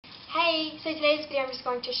Hey, so today's video I'm just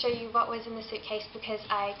going to show you what was in the suitcase because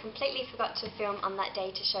I completely forgot to film on that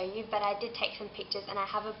day to show you, but I did take some pictures and I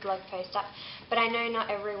have a blog post up, but I know not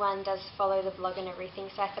everyone does follow the blog and everything,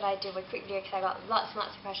 so I thought I'd do a quick video because I got lots and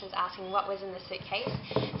lots of questions asking what was in the suitcase.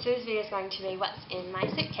 So this video is going to be what's in my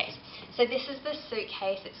suitcase. So this is the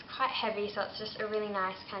suitcase. It's quite heavy, so it's just a really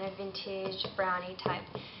nice kind of vintage brownie type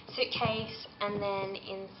suitcase, and then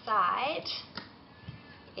inside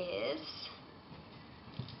is,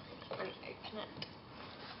 let me open it.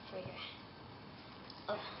 Here we go.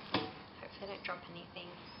 Oh, hopefully I don't drop anything.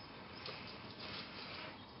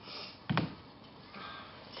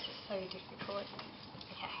 This is so difficult.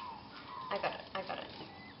 Okay, I got it.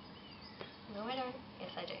 No I don't.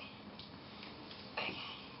 Yes I do. Okay,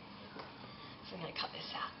 so I'm going to cut this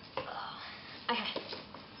out. Okay,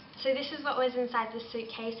 so this is what was inside the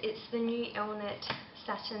suitcase. It's the new Elnett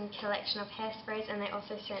Satin collection of hairsprays, and they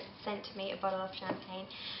also sent me a bottle of champagne,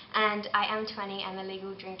 and I am 20 and the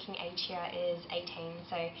legal drinking age here is 18,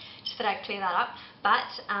 so just thought I'd clear that up. But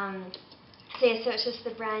so yeah, so it's just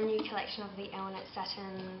the brand new collection of the Elnett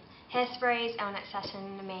Satin hairsprays. Elnett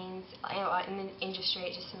Satin means, in the industry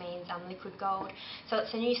it just means liquid gold, so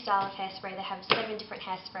it's a new style of hairspray. They have 7 different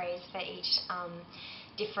hairsprays for each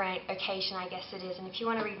different occasion, I guess it is, and if you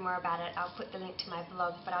want to read more about it I'll put the link to my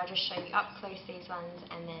blog, but I'll just show you up close these ones,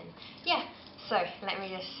 and then yeah, so let me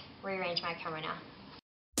just rearrange my camera now.